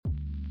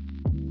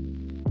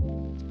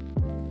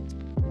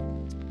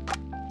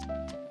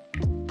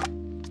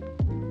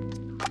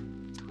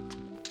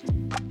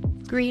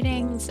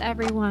Greetings,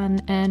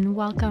 everyone, and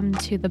welcome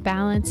to the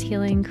Balance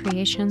Healing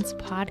Creations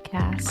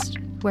podcast,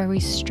 where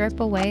we strip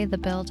away the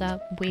buildup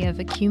we have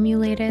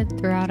accumulated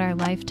throughout our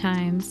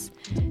lifetimes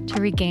to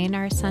regain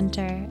our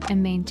center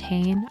and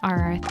maintain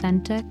our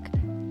authentic,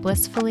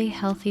 blissfully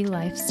healthy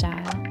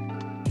lifestyle.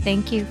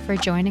 Thank you for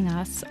joining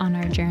us on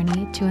our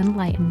journey to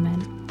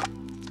enlightenment.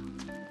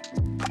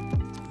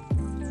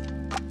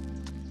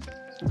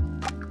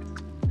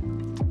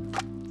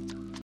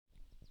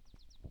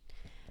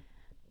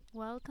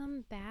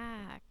 Welcome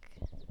back,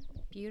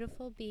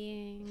 beautiful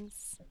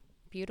beings,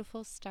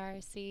 beautiful star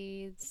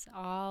seeds,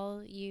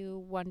 all you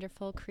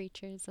wonderful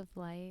creatures of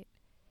light.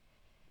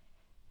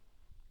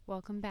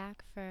 Welcome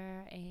back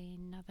for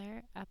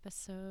another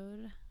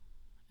episode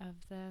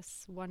of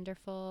this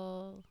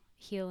wonderful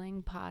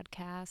healing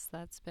podcast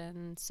that's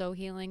been so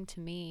healing to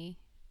me,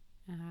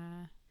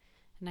 and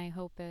I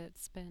hope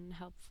it's been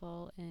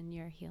helpful in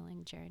your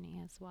healing journey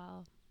as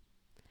well.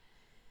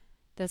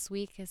 This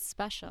week is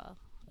special.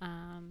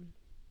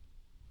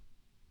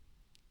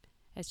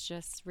 It's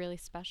just really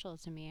special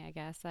to me, I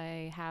guess.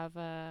 I have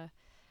a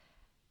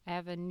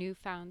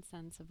newfound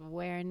sense of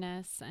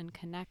awareness and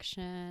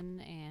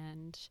connection,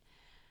 and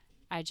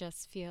I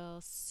just feel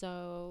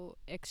so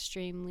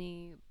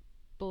extremely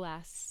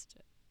blessed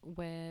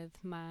with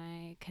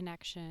my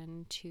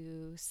connection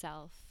to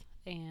self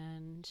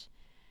and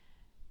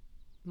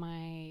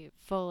my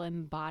full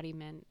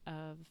embodiment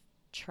of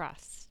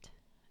trust.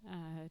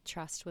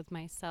 Trust with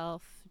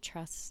myself,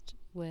 trust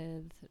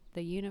with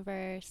the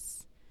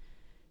universe,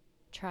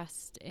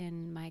 trust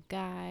in my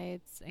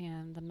guides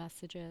and the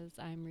messages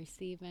I'm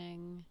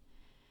receiving,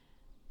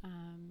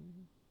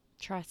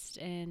 trust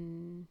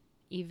in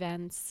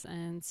events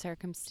and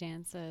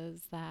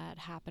circumstances that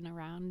happen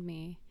around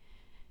me,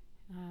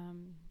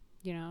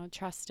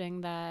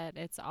 trusting that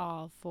it's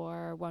all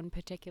for one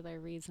particular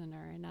reason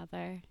or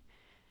another.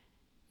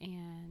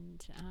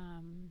 And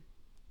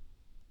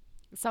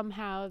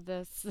somehow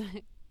this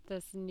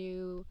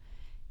new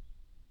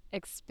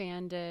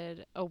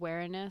expanded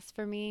awareness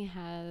for me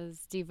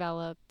has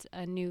developed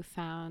a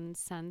newfound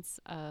sense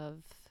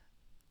of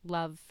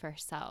love for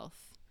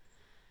self.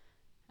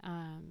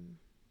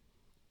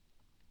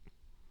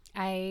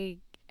 I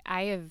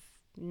have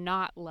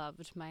not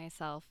loved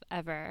myself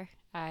ever.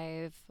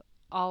 I've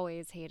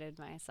always hated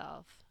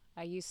myself.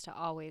 I used to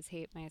always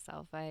hate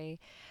myself. I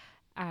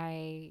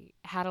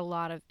had a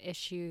lot of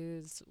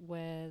issues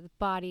with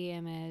body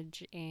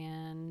image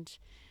and,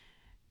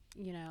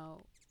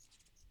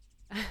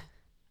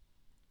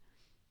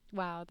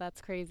 wow,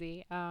 that's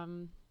crazy.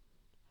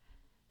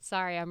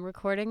 Sorry, I'm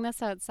recording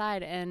this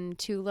outside and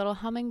two little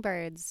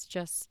hummingbirds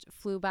just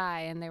flew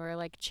by and they were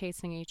like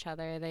chasing each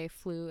other. They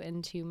flew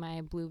into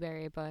my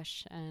blueberry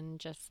bush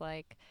and just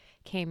like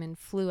came and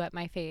flew at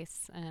my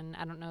face. And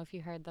I don't know if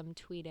you heard them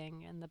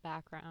tweeting in the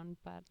background,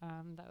 but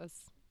that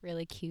was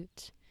really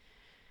cute.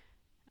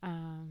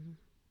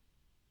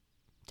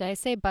 Did I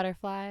say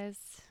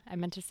butterflies? I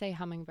meant to say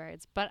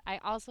hummingbirds, but I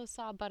also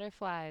saw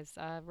butterflies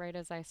right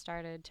as I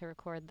started to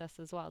record this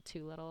as well.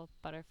 Two little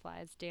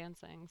butterflies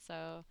dancing.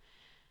 So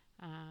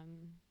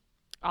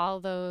all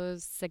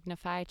those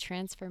signify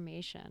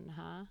transformation,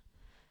 huh?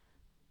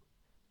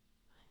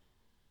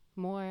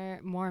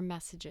 More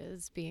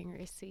messages being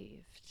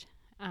received.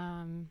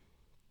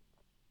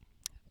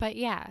 But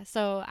yeah,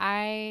 so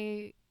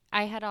I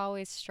had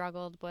always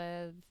struggled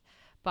with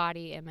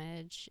body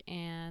image,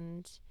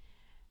 and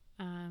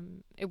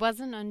it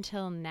wasn't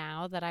until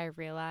now that I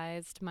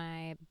realized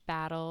my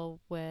battle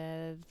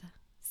with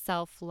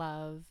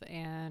self-love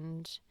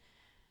and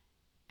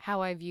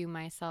how I view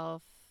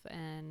myself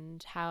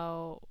and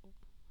how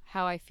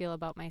I feel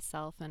about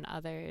myself and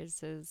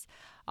others is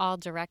all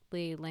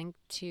directly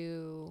linked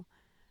to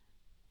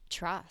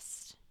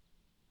trust.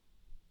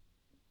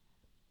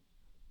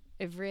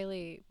 It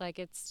really,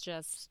 it's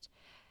just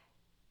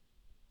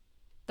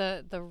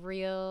the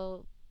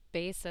real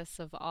basis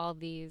of all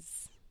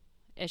these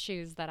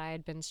issues that I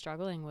had been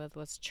struggling with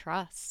was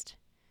trust.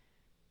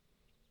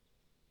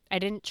 I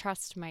didn't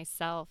trust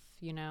myself,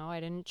 I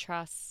didn't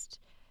trust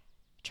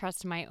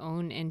my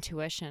own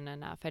intuition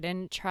enough. I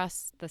didn't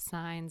trust the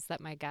signs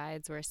that my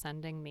guides were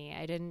sending me.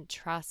 I didn't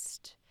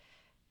trust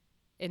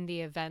in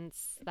the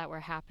events that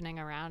were happening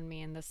around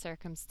me and the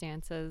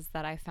circumstances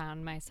that I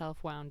found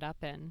myself wound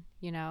up in,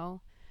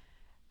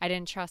 I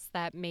didn't trust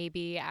that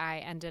maybe I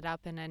ended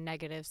up in a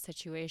negative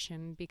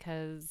situation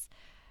because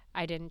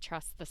I didn't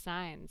trust the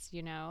signs,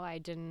 I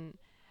didn't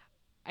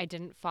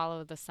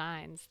follow the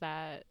signs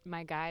that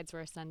my guides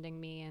were sending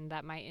me and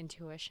that my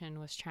intuition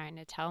was trying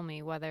to tell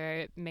me, whether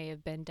it may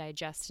have been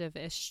digestive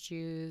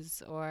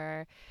issues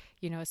or,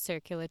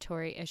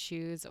 circulatory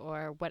issues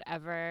or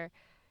whatever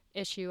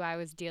issue I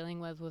was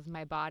dealing with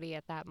my body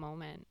at that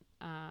moment,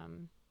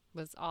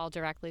 was all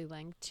directly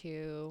linked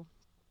to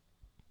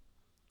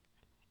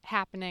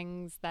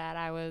happenings that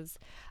I was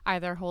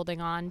either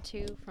holding on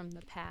to from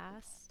the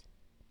past,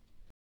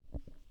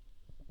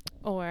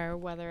 or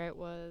whether it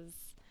was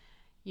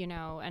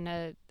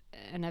an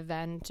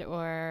event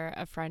or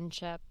a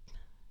friendship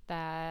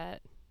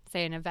that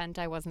say, an event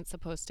I wasn't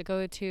supposed to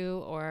go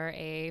to, or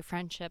a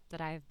friendship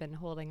that I've been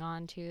holding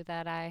on to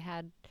that I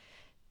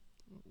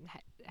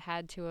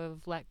had to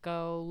have let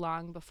go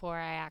long before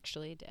I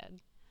actually did,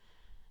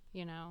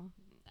 you know.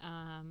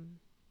 Um,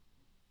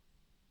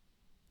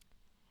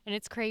 and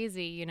it's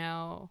crazy,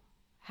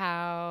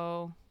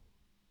 how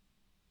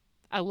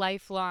a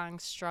lifelong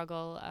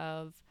struggle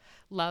of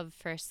love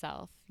for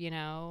self,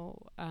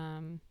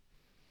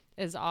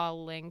 is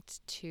all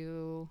linked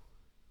to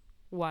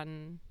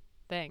one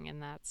thing,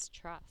 and that's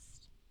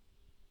trust.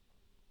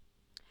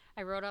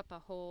 I wrote up a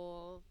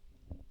whole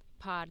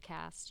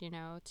podcast,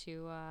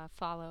 to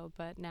follow,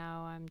 but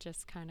now I'm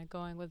just kind of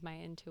going with my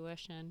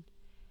intuition.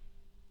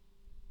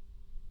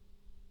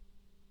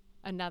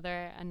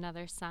 Another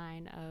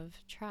sign of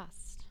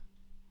trust.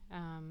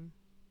 Um,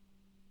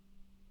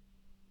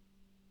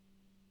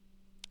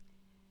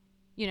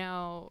 you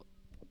know,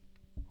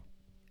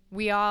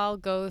 we all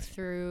go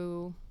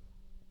through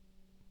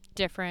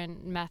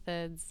different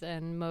methods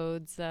and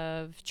modes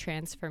of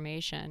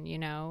transformation,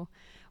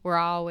 We're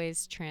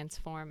always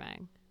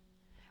transforming.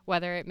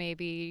 Whether it may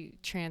be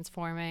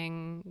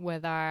transforming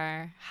with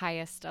our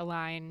highest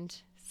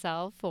aligned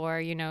self,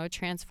 or,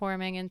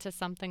 transforming into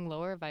something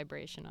lower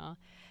vibrational.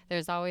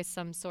 There's always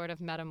some sort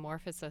of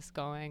metamorphosis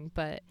going,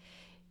 but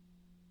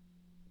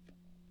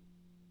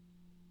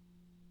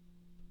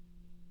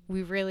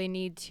we really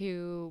need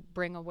to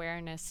bring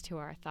awareness to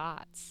our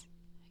thoughts,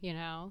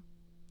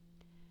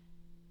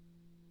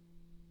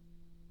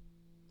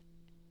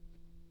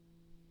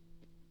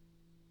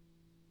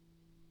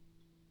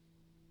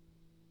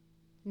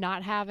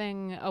 Not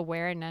having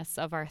awareness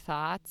of our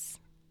thoughts,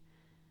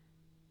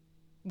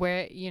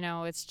 where,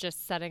 it's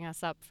just setting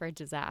us up for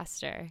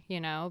disaster,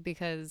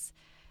 because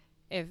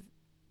if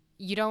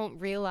you don't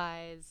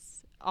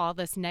realize all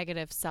this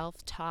negative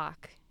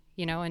self-talk,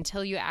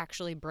 until you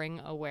actually bring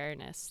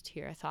awareness to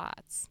your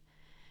thoughts,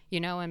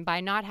 and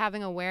by not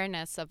having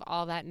awareness of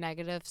all that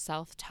negative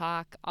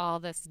self-talk, all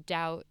this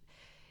doubt,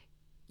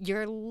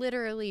 you're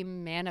literally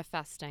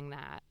manifesting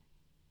that.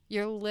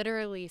 You're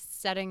literally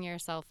setting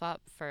yourself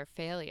up for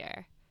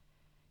failure.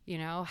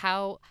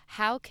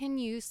 How can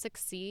you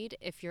succeed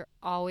if you're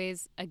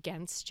always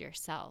against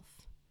yourself?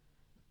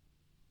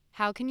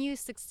 How can you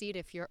succeed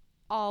if you're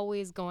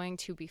always going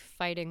to be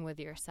fighting with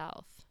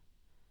yourself?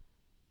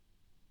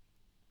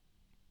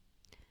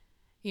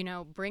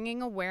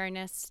 Bringing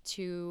awareness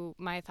to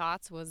my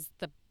thoughts was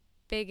the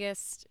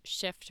biggest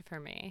shift for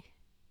me,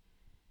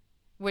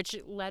 which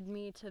led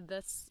me to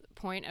this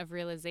point of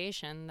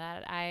realization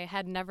that I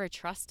had never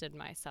trusted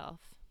myself.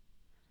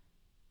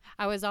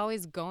 I was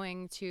always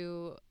going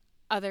to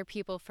other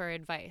people for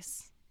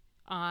advice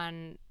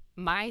on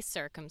my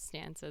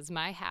circumstances,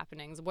 my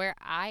happenings, where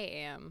I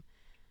am.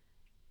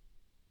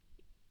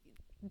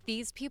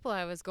 These people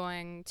I was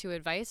going to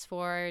advice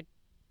for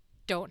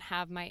don't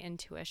have my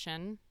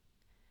intuition.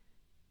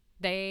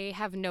 They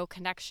have no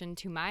connection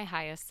to my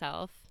highest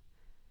self.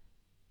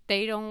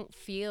 They don't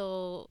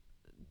feel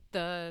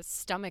the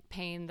stomach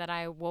pain that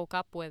I woke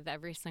up with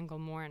every single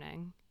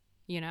morning.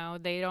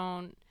 They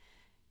don't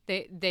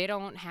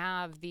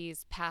have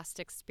these past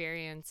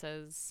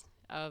experiences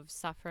of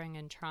suffering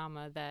and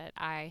trauma that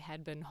I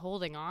had been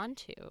holding on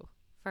to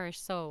for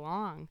so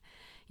long.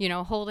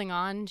 Holding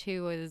on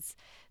to is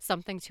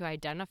something to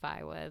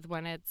identify with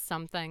when it's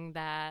something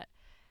that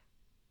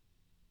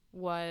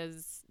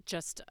was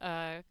just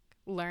a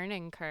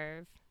learning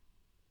curve,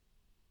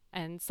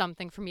 and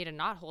something for me to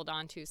not hold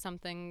on to,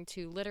 something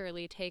to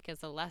literally take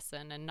as a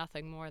lesson and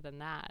nothing more than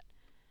that.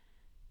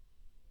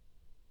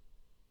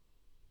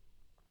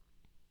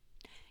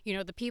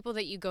 The people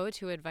that you go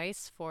to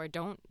advice for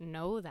don't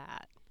know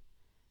that.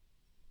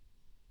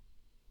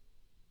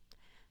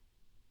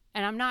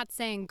 And I'm not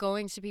saying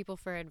going to people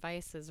for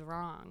advice is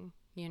wrong,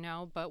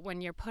 but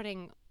when you're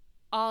putting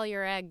all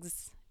your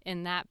eggs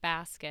in that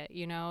basket,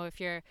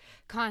 if you're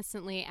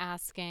constantly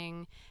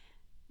asking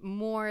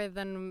more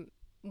than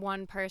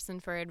one person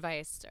for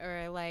advice,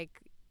 or like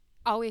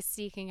always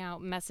seeking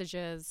out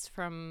messages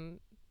from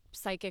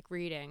psychic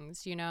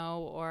readings,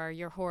 or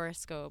your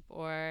horoscope,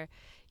 or,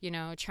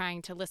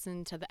 trying to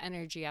listen to the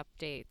energy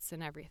updates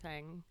and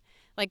everything.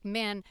 Like,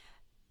 man,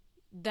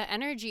 the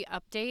energy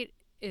update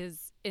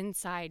is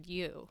inside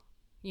you,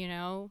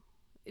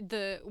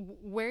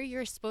 where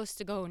you're supposed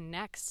to go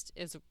next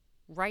is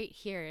right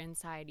here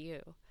inside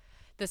you.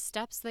 The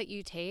steps that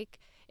you take,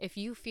 if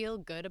you feel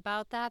good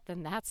about that,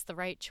 then that's the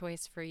right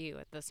choice for you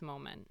at this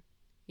moment.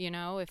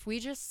 If we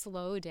just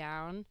slow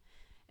down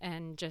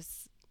and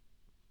just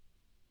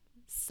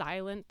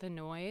silent the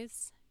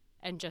noise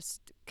and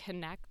just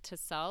connect to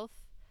self,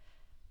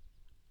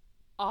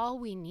 all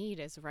we need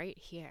is right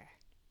here.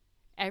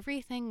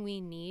 Everything we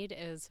need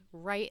is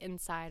right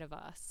inside of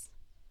us.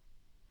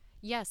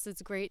 Yes,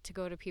 it's great to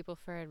go to people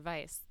for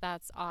advice.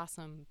 That's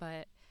awesome,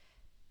 but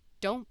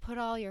don't put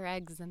all your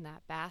eggs in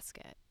that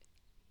basket.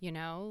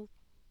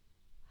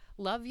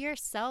 Love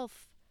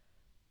yourself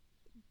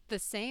the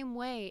same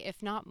way,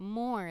 if not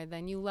more,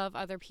 than you love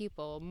other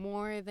people,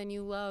 more than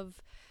you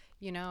love,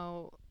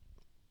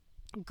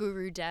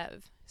 Guru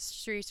Dev.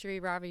 Sri Sri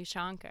Ravi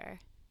Shankar.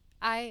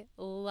 I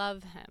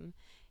love him.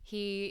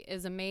 He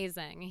is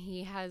amazing.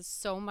 He has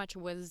so much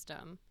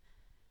wisdom,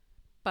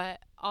 but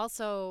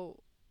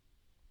also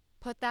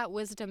put that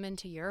wisdom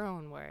into your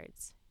own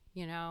words,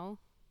 you know?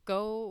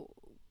 Go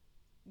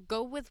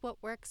go with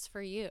what works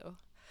for you.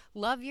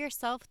 Love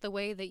yourself the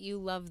way that you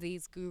love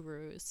these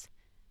gurus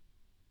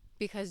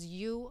because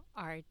you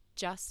are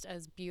just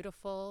as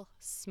beautiful,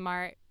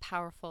 smart,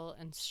 powerful,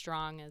 and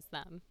strong as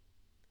them.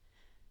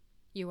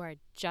 You are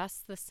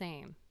just the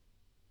same.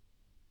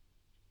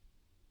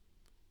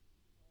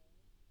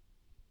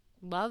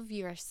 Love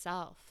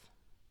yourself.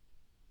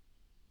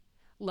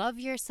 Love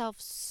yourself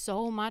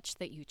so much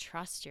that you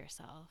trust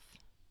yourself.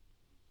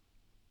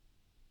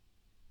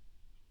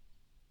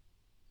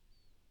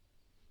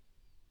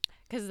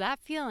 Because that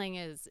feeling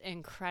is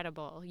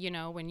incredible. You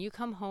know, when you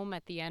come home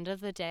at the end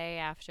of the day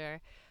after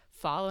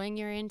following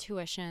your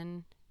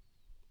intuition,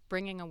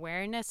 bringing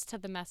awareness to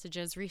the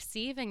messages,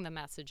 receiving the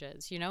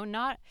messages, you know,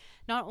 not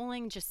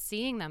only just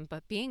seeing them,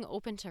 but being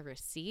open to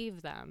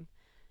receive them.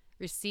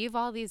 Receive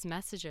all these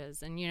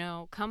messages and, you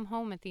know, come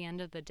home at the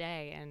end of the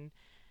day, and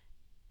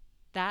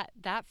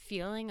that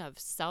feeling of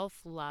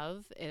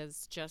self-love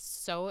is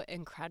just so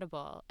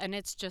incredible, and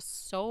it's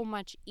just so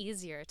much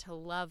easier to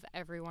love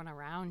everyone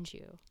around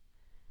you.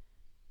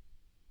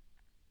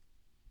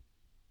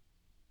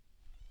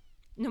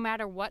 No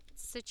matter what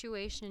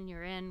situation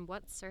you're in,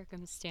 what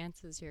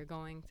circumstances you're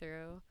going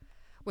through,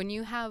 when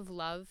you have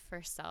love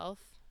for self,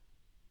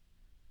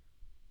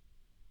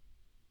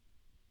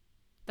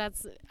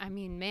 that's, I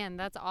mean, man,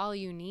 that's all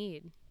you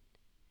need,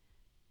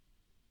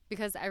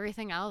 because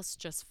everything else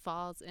just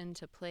falls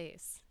into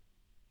place.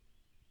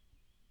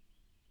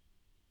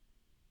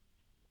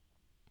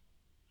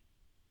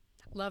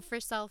 Love for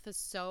self is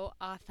so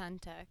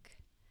authentic,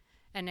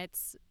 and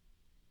it's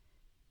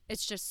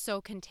just so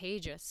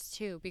contagious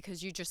too,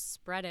 because you just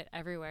spread it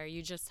everywhere.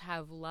 You just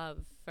have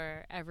love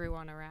for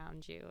everyone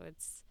around you.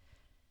 It's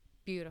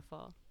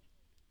beautiful.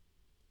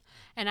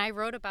 And I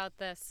wrote about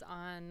this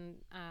on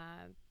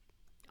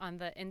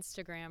the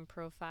Instagram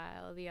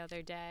profile the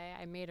other day.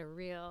 I made a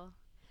reel.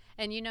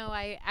 And you know,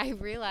 I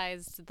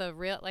realized the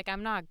reel, like,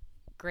 I'm not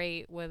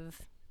great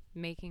with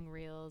making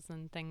reels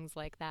and things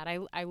like that.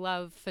 I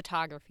love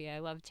photography. I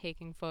love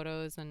taking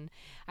photos, and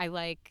I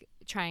like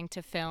trying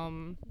to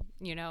film,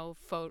 you know,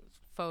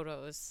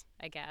 photos,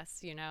 I guess,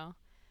 you know?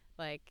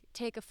 Like,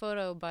 take a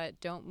photo but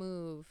don't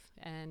move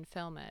and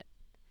film it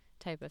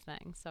type of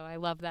thing. So I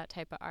love that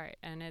type of art,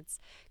 and it's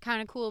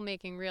kind of cool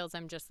making reels.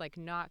 I'm just like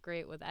not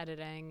great with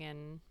editing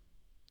and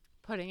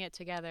putting it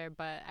together,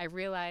 but I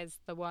realized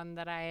the one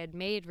that I had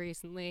made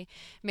recently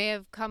may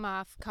have come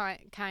off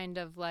kind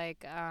of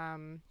like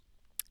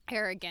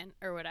arrogant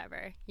or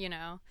whatever, you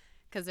know,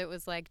 because it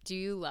was like, do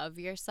you love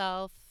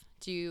yourself?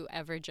 Do you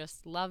ever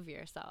just love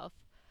yourself?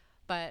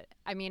 But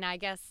I mean, I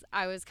guess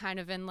I was kind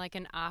of in like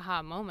an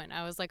aha moment.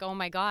 I was like, oh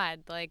my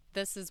God, like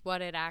this is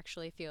what it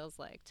actually feels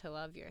like to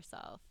love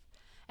yourself.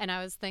 And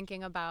I was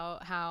thinking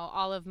about how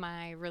all of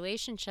my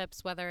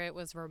relationships, whether it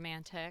was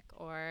romantic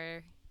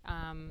or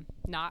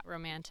not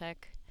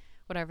romantic,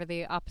 whatever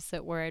the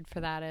opposite word for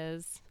that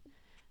is,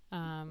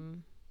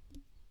 um,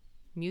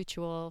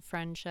 mutual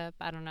friendship,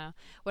 I don't know,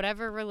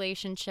 whatever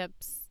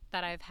relationships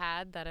that I've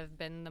had that have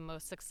been the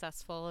most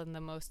successful and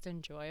the most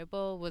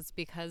enjoyable was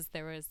because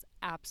there was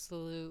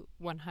absolute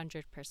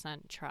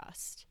 100%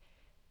 trust.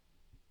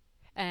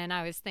 And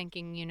I was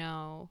thinking, you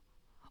know,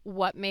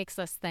 what makes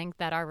us think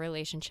that our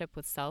relationship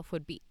with self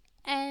would be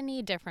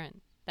any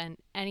different than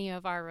any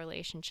of our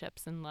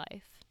relationships in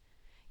life?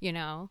 You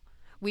know,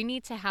 we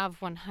need to have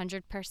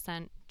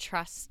 100%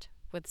 trust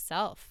with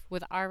self,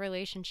 with our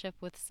relationship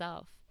with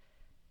self,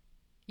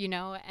 you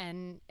know,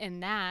 and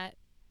in that,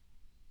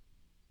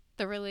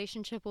 the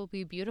relationship will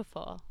be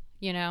beautiful,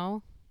 you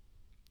know,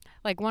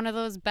 like one of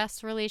those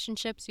best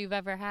relationships you've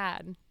ever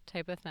had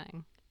type of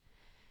thing.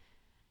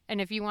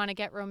 And if you want to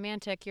get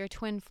romantic, your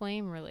twin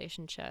flame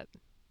relationship,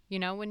 you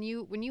know, when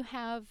you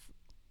have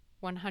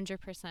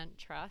 100%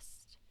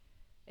 trust,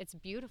 it's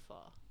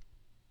beautiful.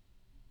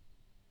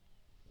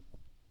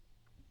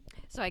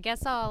 So I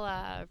guess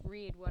I'll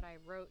read what I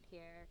wrote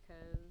here,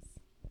 because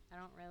I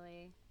don't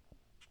really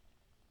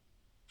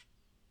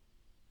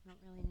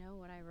know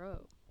what I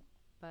wrote,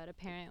 but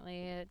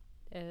apparently it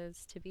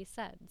is to be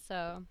said.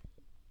 So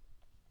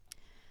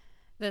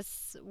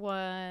this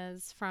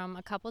was from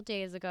a couple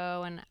days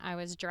ago, and I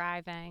was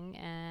driving,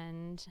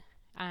 and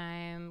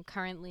I'm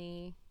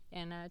currently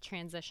in a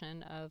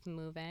transition of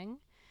moving.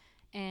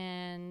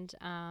 And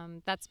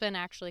that's been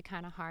actually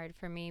kind of hard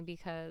for me,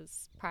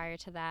 because prior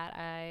to that,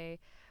 I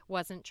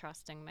wasn't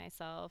trusting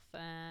myself.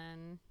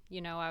 And,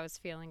 you know, I was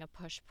feeling a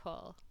push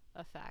pull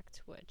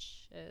effect,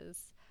 which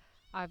is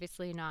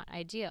obviously not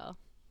ideal.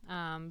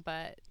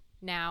 But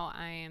now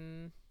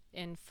I'm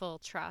in full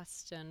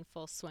trust and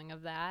full swing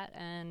of that.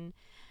 And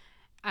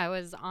I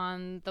was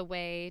on the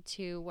way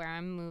to where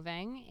I'm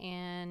moving,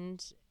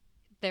 and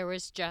there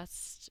was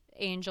just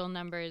angel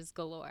numbers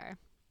galore.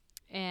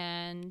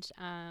 And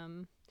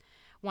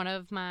One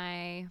of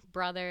my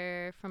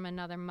brother from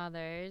another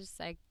mother's,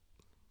 I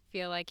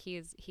feel like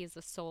he's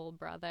a soul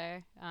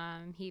brother.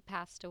 He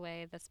passed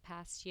away this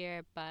past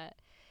year, but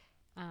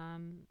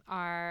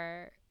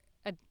our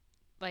uh,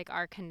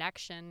 our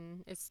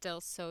connection is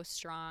still so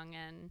strong,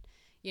 and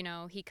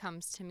he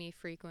comes to me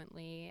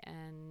frequently,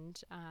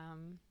 and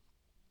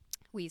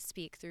we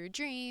speak through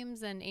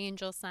dreams and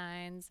angel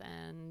signs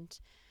and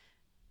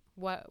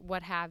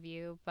what have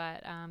you.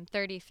 But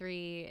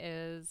 33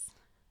 is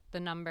the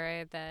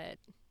number that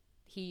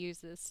he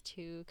uses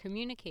to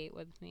communicate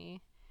with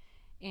me.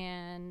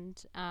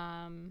 And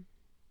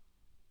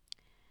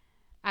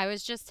I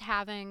was just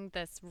having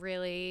this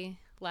really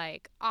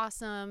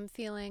awesome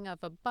feeling of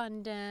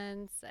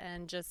abundance,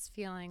 and just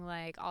feeling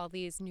like all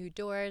these new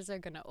doors are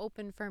going to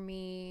open for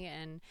me,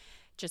 and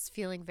just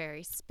feeling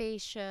very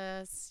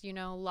spacious,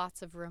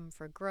 lots of room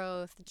for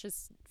growth,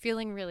 just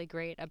feeling really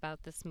great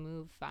about this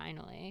move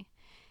finally.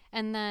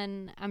 And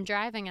then I'm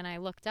driving and I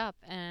looked up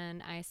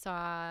and I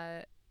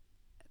saw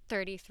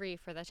 33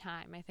 for the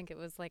time. I think it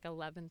was like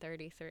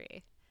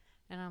 11:33.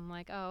 And I'm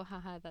like, "Oh,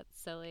 haha, that's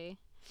silly."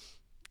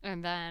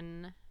 And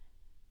then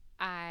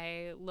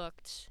I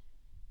looked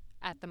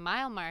at the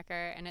mile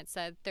marker and it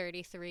said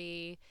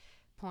 33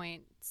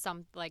 point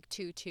some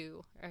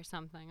 22 or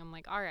something. I'm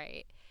like, "All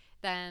right."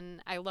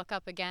 Then I look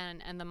up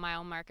again and the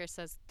mile marker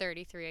says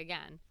 33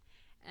 again.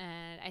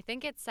 And I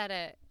think it said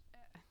it,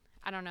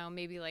 I don't know,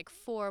 maybe like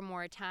 4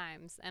 more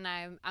times, and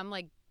I'm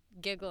like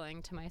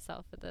giggling to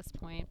myself at this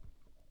point.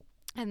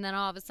 And then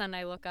all of a sudden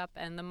I look up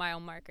and the mile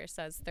marker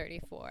says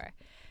 34.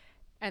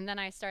 And then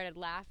I started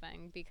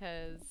laughing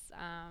because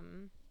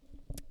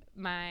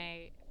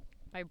my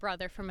my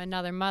brother from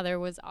another mother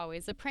was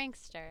always a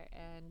prankster,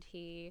 and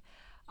he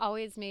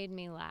always made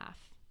me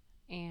laugh.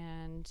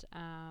 And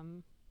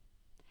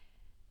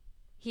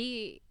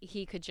he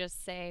could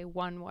just say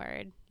one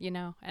word,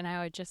 and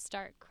I would just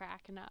start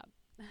cracking up.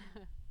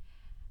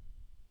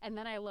 And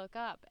then I look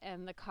up,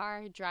 and the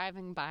car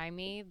driving by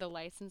me, the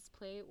license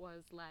plate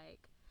was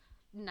like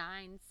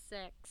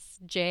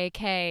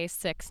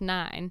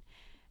 96JK69.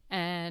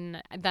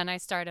 And then I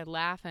started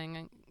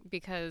laughing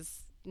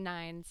because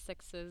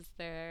 96s,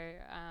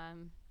 they're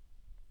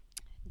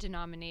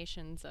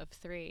denominations of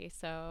three.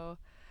 So,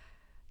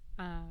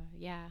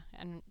 yeah,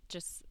 and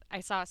just I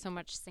saw so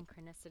much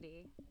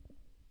synchronicity.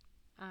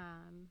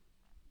 Um,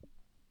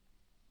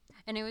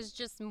 and it was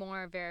just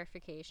more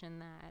verification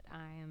that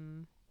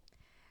I'm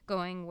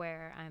going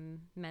where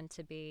I'm meant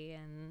to be,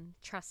 and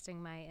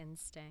trusting my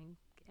instinct,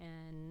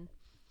 and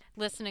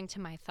listening to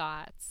my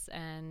thoughts,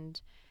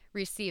 and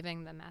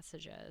receiving the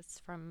messages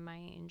from my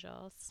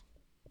angels.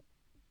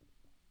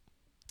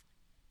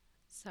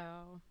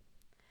 So,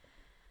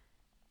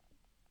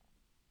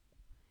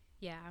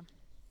 yeah,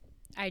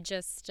 I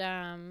just,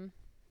 that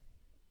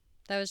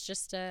was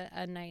just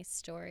a nice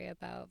story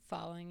about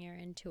following your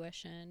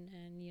intuition,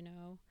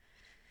 and,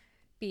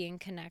 being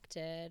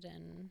connected,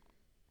 and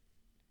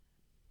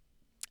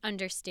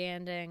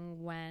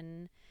understanding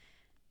when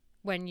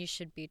you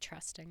should be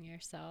trusting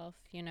yourself,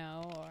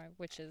 or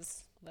which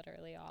is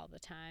literally all the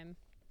time.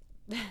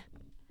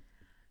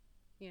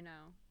 you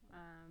know,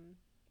 um,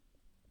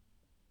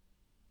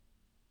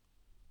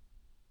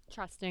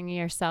 Trusting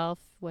yourself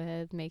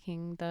with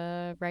making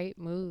the right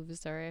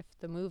moves, or if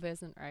the move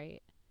isn't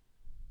right,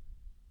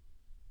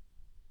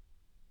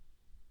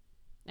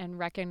 and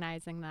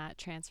recognizing that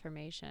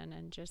transformation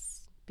and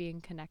just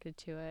being connected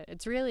to it.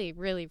 It's really,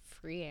 really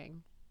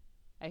freeing.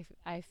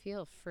 I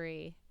feel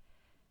free.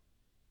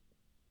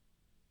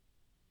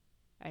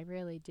 I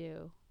really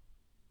do.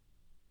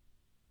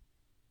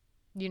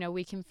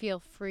 We can feel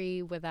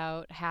free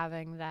without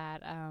having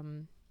that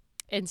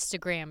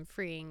Instagram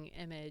freeing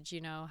image,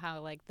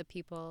 how the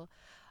people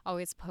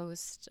always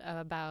post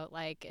about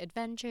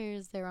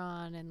adventures they're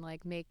on, and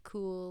make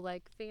cool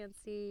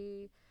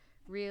fancy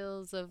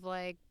reels of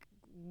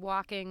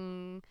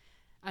walking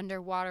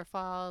under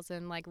waterfalls,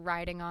 and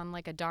riding on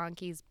a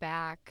donkey's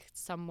back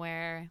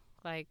somewhere,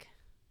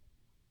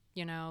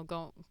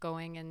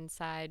 going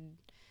inside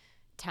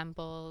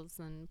temples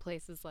and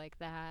places like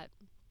that.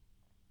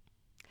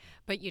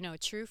 But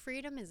true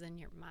freedom is in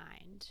your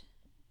mind.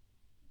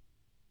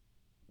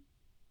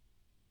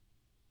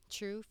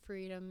 True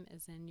freedom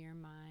is in your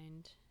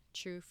mind.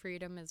 True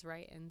freedom is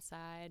right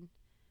inside.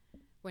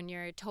 When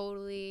you're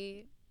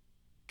totally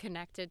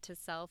connected to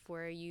self,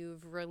 where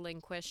you've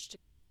relinquished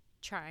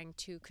trying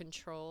to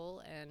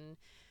control and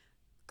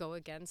go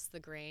against the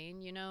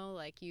grain,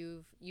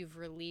 you've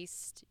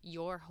released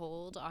your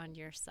hold on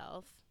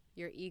yourself.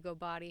 Your ego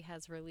body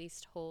has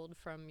released hold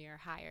from your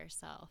higher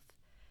self,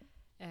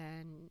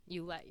 and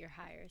you let your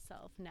higher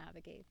self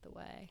navigate the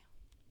way.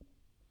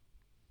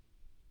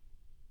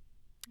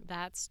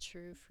 That's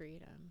true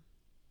freedom.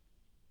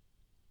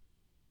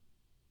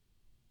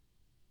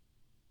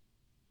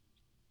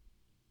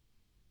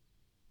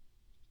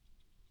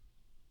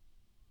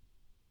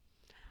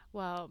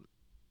 Well,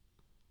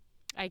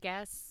 I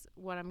guess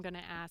what I'm going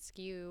to ask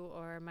you,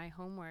 or my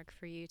homework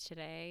for you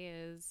today,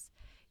 is,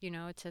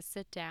 to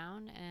sit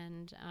down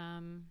and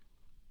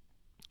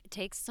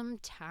take some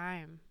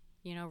time,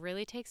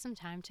 really take some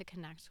time to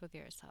connect with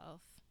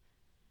yourself.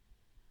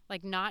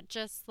 Like, not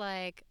just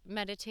like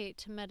meditate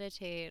to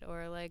meditate,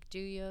 or like do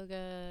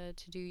yoga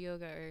to do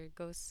yoga, or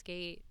go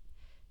skate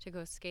to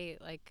go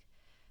skate. Like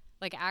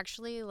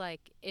actually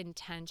like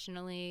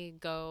intentionally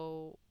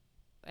go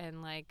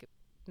and like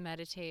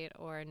meditate,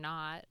 or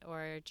not,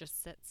 or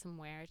just sit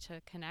somewhere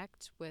to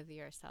connect with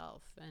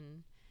yourself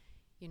and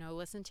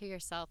listen to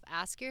yourself.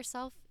 Ask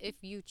yourself if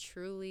you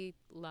truly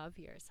love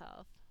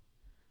yourself.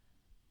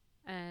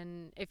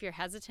 And if you're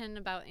hesitant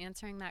about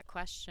answering that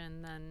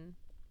question, then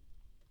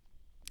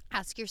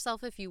ask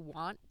yourself if you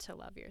want to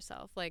love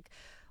yourself. Like,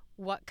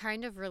 what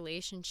kind of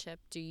relationship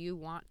do you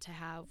want to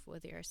have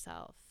with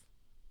yourself?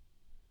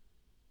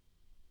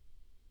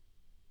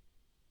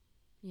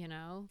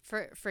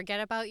 Forget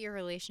about your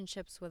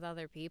relationships with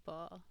other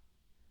people.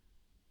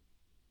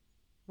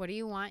 What do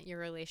you want your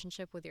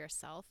relationship with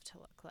yourself to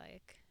look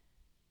like?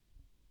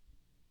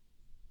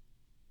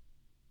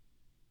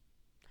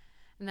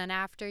 And then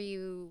after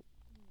you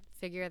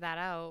figure that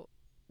out,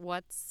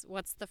 what's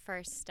the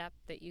first step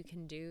that you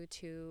can do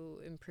to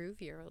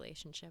improve your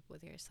relationship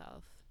with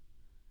yourself?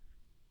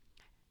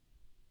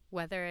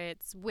 Whether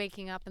it's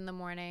waking up in the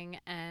morning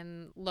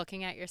and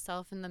looking at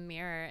yourself in the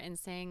mirror and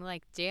saying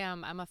like,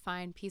 damn, I'm a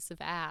fine piece of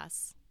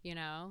ass,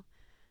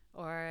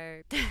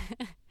 or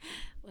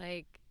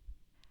like,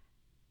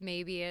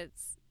 maybe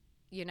it's,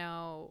 you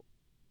know,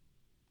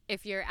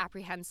 if you're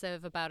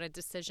apprehensive about a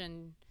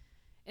decision,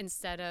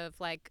 instead of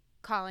like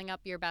calling up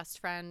your best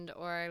friend,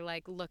 or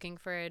like looking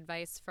for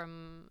advice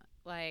from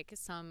like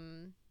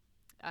some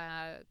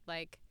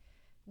like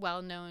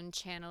well-known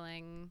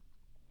channeling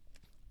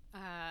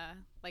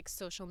like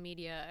social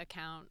media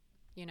account,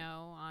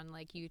 on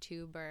like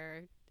YouTube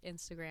or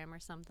Instagram or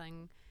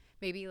something.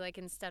 Maybe like,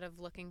 instead of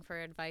looking for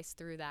advice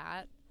through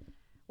that,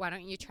 why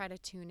don't you try to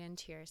tune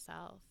into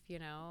yourself,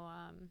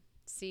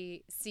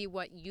 see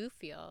what you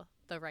feel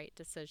the right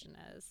decision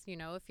is.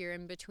 If you're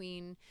in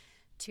between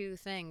two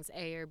things,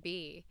 A or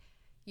B,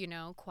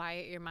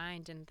 quiet your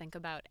mind and think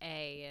about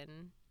A,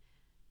 and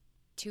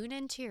tune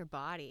into your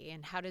body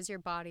and how does your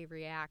body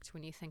react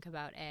when you think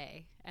about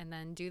A, and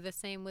then do the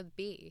same with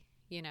B,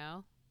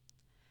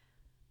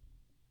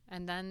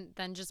 and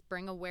then just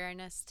bring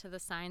awareness to the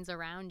signs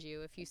around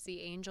you. If you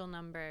see angel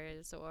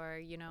numbers,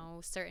 or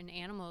certain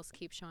animals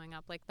keep showing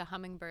up, like the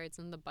hummingbirds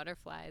and the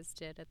butterflies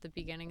did at the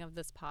beginning of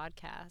this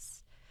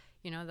podcast,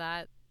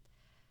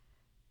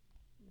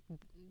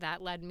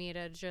 that led me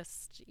to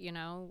just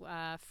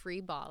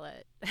free ball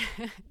it.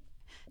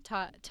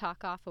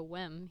 Talk off a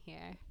whim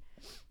here.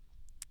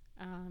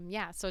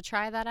 Yeah, so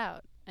try that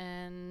out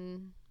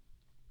and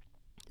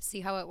see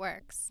how it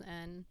works.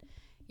 And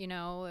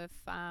if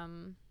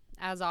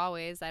as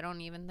always, I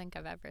don't even think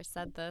I've ever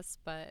said this,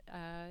 but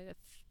if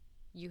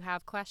you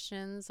have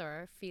questions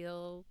or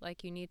feel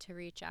like you need to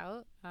reach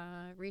out,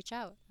 reach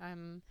out.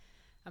 I'm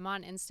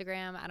on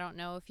Instagram. I don't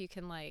know if you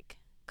can like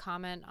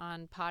comment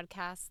on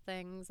podcast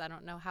things. I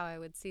don't know how I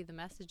would see the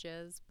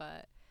messages,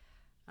 but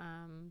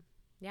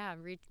yeah,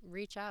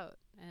 reach out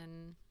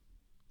and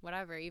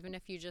whatever. Even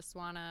if you just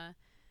want to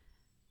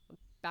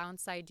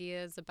bounce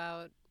ideas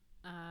about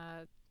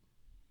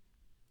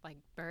like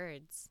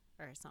birds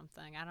or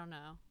something. I don't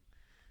know.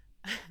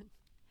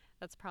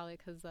 That's probably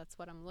because that's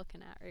what I'm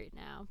looking at right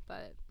now.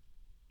 But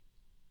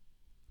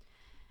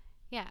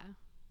yeah,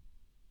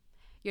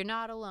 you're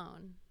not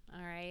alone,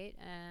 all right?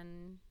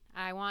 And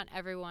I want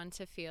everyone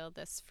to feel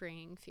this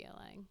freeing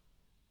feeling.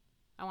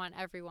 I want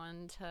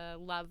everyone to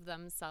love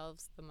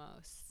themselves the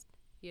most,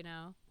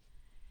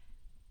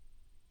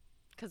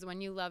 Because when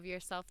you love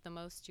yourself the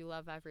most, you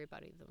love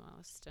everybody the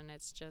most. And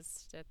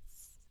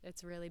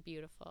it's really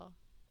beautiful.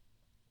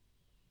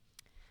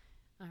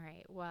 All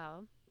right,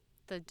 well,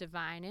 the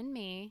divine in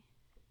me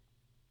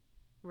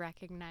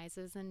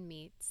recognizes and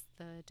meets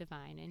the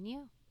divine in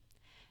you.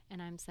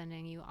 And I'm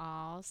sending you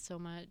all so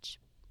much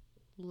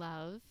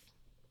love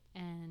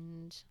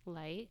and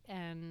light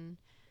and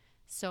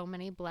so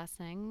many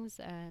blessings.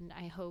 And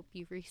I hope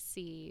you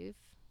receive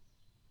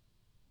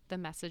the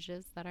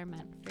messages that are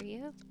meant for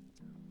you.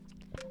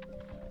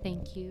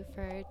 Thank you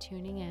for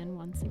tuning in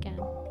once again.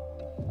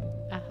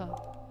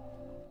 Aho.